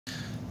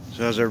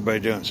So how's everybody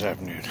doing this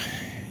afternoon?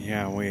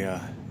 Yeah, we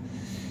had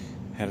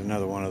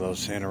another one of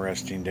those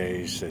interesting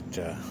days that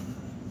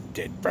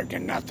did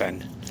freaking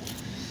nothing.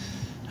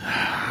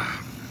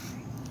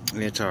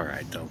 It's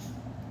alright though.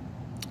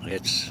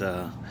 It's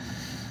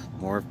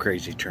more of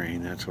Crazy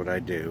Train. That's what I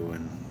do,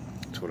 and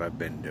that's what I've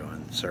been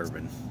doing,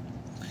 serving.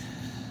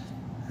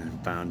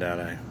 And found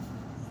out I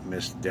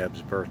missed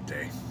Deb's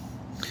birthday.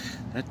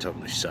 That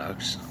totally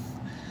sucks.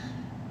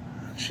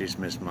 She's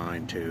missed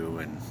mine too,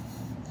 and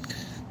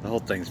the whole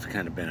thing's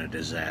kind of been a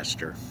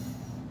disaster.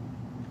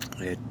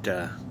 It,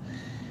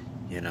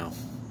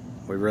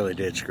 we really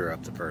did screw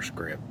up the first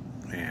script,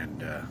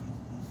 and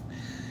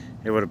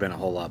it would have been a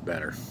whole lot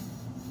better.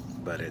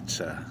 But it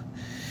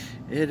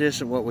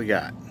isn't what we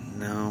got.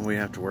 No, we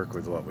have to work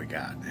with what we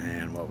got,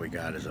 and what we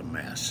got is a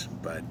mess.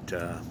 But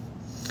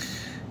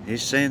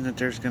he's saying that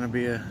there's going to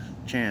be a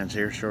chance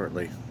here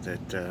shortly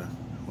that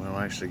we'll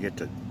actually get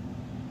to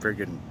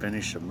friggin'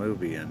 finish the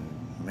movie and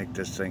make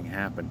this thing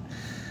happen.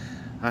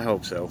 I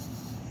hope so,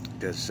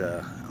 because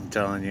I'm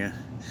telling you,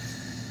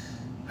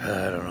 I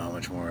don't know how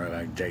much more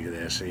I can take of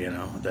this.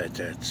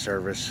 That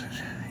service,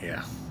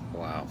 yeah,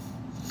 wow.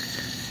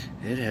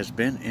 It has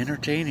been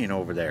entertaining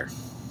over there,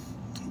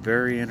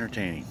 very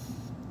entertaining.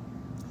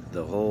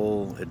 The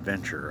whole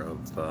adventure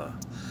of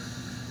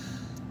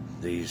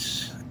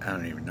these, I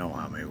don't even know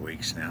how many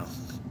weeks now.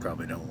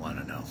 Probably don't want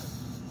to know.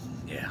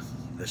 Yeah,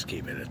 let's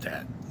keep it at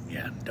that.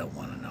 Yeah, don't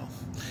want to know.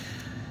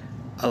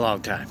 A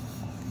long time,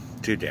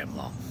 too damn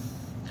long.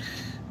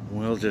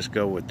 We'll just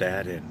go with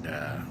that and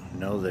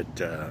know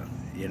that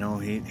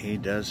he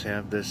does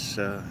have this,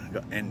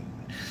 and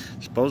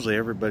supposedly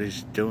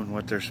everybody's doing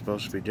what they're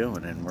supposed to be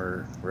doing, and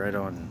we're right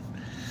on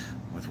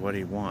with what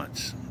he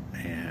wants,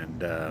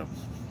 and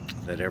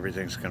that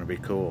everything's going to be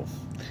cool.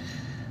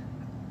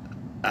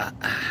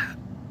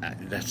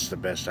 That's the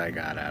best I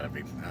got out of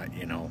him,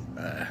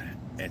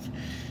 and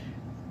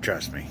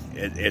trust me,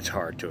 it's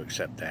hard to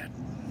accept that,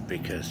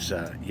 because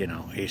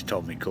he's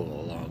told me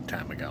cool a long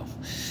time ago,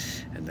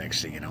 and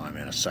next thing you know, I'm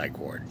in a psych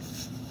ward.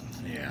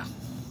 Yeah.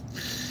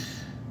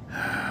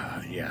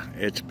 Yeah,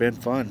 it's been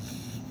fun.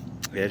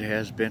 It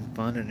has been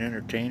fun and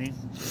entertaining.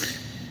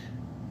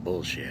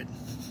 Bullshit.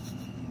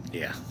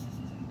 Yeah,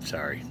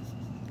 sorry.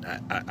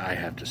 I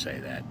have to say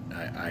that.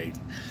 I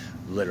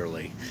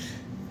literally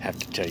have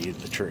to tell you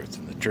the truth,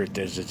 and the truth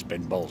is it's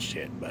been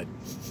bullshit, but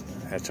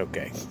that's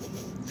okay.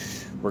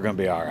 We're going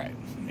to be alright.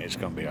 It's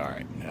going to be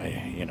alright.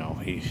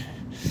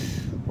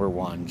 We're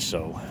one,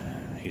 so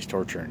he's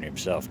torturing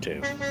himself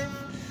too.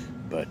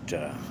 But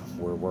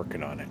we're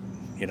working on it.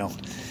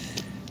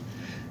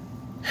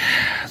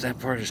 That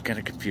part is kind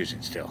of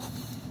confusing still.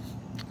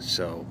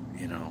 So,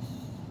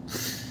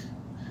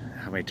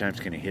 how many times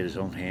can he hit his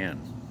own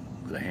hand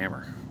with a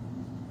hammer?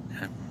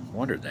 I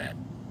wondered that.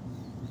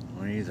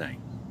 What do you think?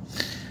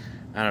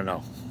 I don't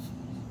know.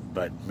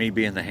 But me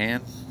being the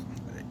hand,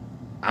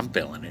 I'm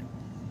feeling it.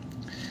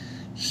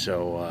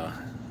 So,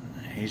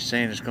 he's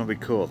saying it's going to be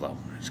cool, though.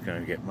 It's going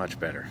to get much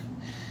better.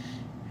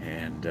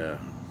 And,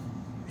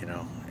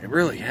 it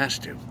really has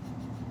to.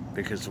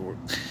 Because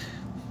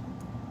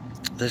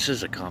this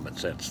is a common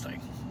sense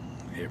thing.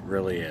 It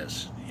really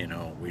is.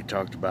 We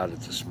talked about it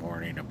this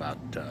morning about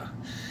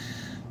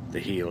the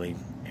healing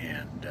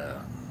and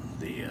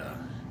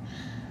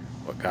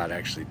what God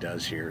actually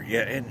does here.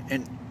 Yeah,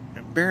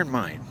 and bear in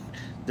mind,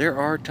 there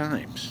are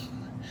times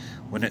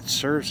when it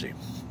serves Him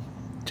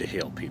to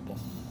heal people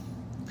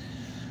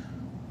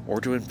or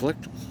to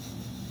inflict them,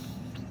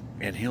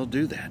 and He'll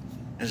do that.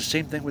 And the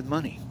same thing with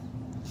money.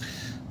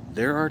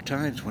 There are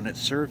times when it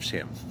serves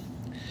Him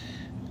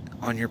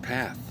on your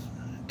path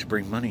to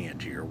bring money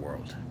into your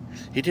world.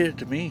 He did it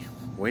to me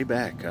way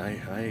back.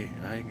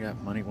 I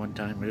got money one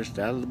time just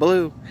out of the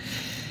blue.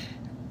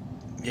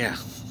 Yeah,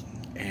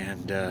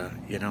 and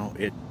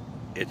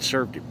it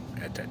served Him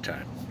at that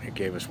time. It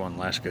gave us one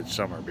last good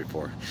summer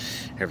before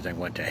everything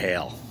went to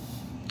hell.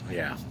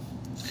 Yeah,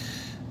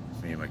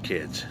 me and my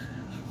kids.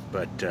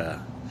 But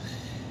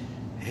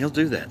He'll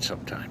do that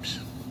sometimes.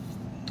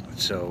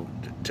 So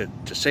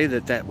to say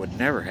that would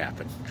never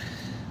happen,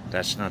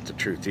 that's not the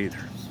truth either.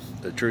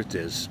 The truth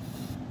is,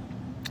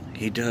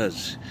 He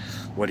does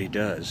what He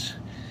does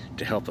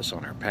to help us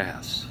on our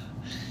paths.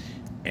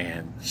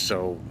 And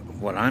so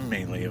what I'm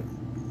mainly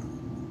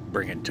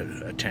bringing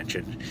to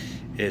attention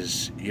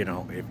is,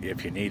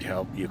 if you need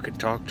help, you can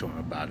talk to Him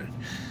about it.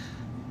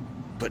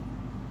 But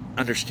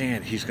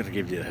understand, He's going to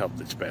give you the help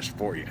that's best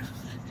for you.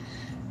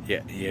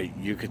 Yeah,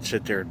 you could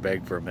sit there and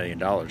beg for $1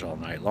 million all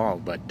night long,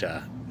 but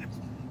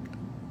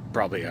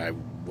probably I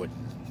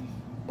wouldn't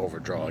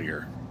overdraw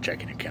your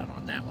checking account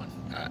on that one.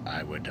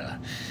 I would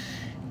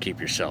keep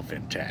yourself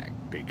intact,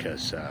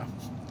 because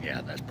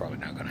that's probably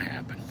not going to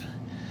happen.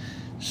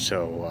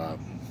 So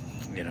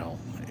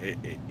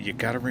you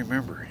got to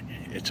remember,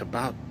 it's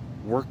about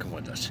working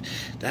with us.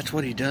 That's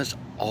what He does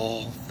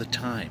all the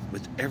time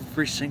with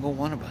every single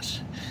one of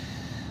us.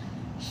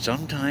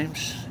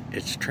 Sometimes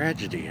it's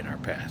tragedy in our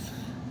path,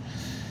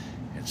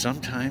 and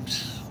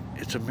sometimes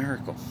it's a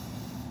miracle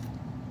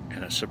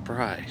and a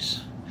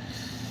surprise.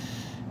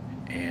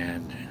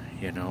 And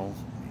You know,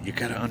 you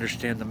got to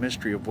understand the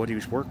mystery of what he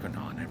was working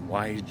on and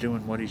why he's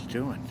doing what he's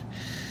doing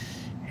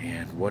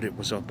and what it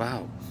was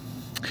about.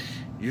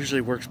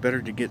 Usually works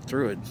better to get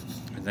through it,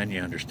 and then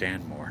you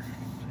understand more.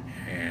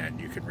 And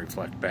you can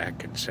reflect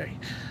back and say,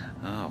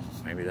 oh,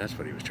 maybe that's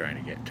what he was trying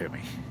to get to me.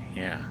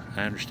 Yeah,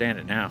 I understand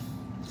it now.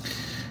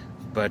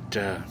 But,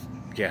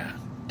 yeah,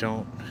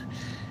 don't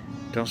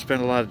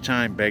spend a lot of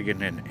time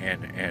begging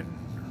and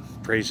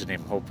praising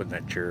him, hoping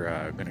that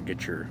you're going to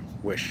get your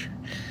wish.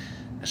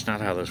 That's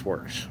not how this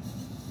works.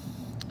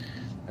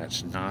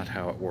 That's not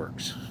how it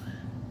works.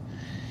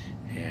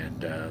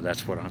 And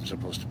that's what I'm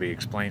supposed to be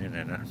explaining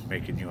and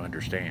making you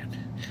understand.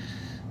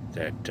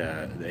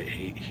 That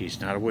he's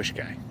not a wish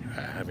guy.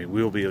 I mean,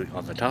 we'll be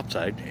on the top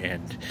side,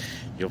 and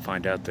you'll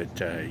find out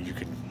that you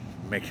can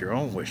make your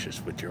own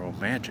wishes with your own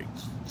magic,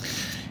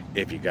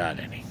 if you got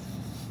any.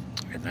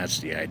 And that's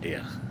the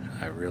idea.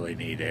 I really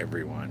need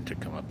everyone to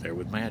come up there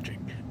with magic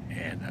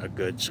and a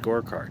good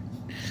scorecard.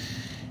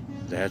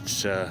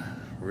 That's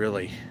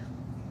really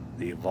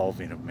the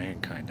evolving of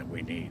mankind that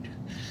we need.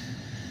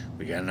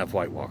 We got enough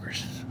White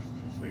Walkers.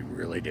 We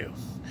really do.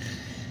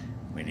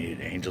 We need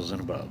angels and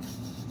above.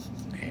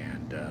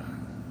 And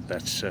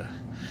that's the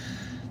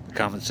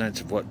common sense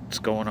of what's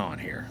going on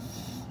here.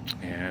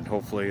 And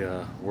hopefully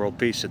world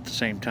peace at the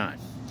same time.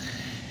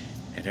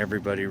 And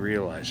everybody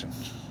realizing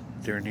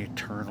they're an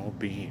eternal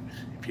being.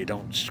 If you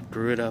don't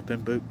screw it up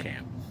in boot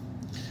camp.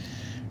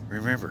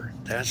 Remember,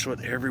 that's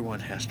what everyone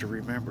has to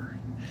remember.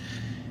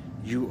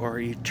 You are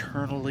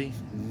eternally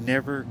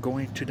never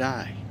going to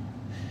die.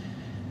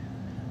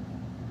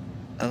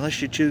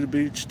 Unless you choose to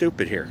be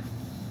stupid here.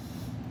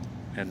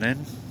 And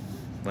then,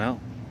 well,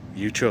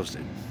 you chose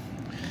it.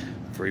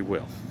 Free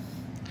will.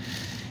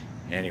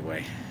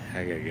 Anyway,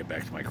 I gotta get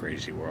back to my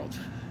crazy world.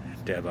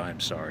 Deb,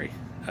 I'm sorry.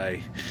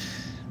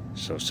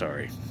 So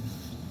sorry.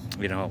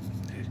 You know,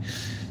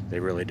 they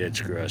really did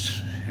screw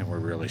us, and we're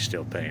really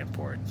still paying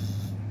for it.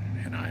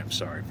 And I am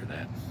sorry for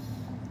that.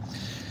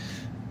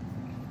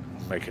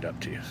 I'll make it up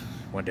to you.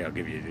 One day I'll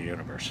give you the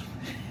universe.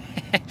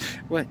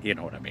 Well, you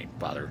know what I mean,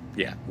 Father.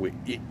 Yeah,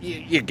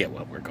 you get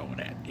what we're going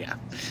at. Yeah,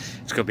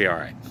 it's gonna be all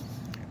right.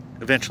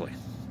 Eventually,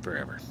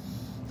 forever.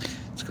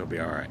 It's gonna be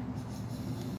all right.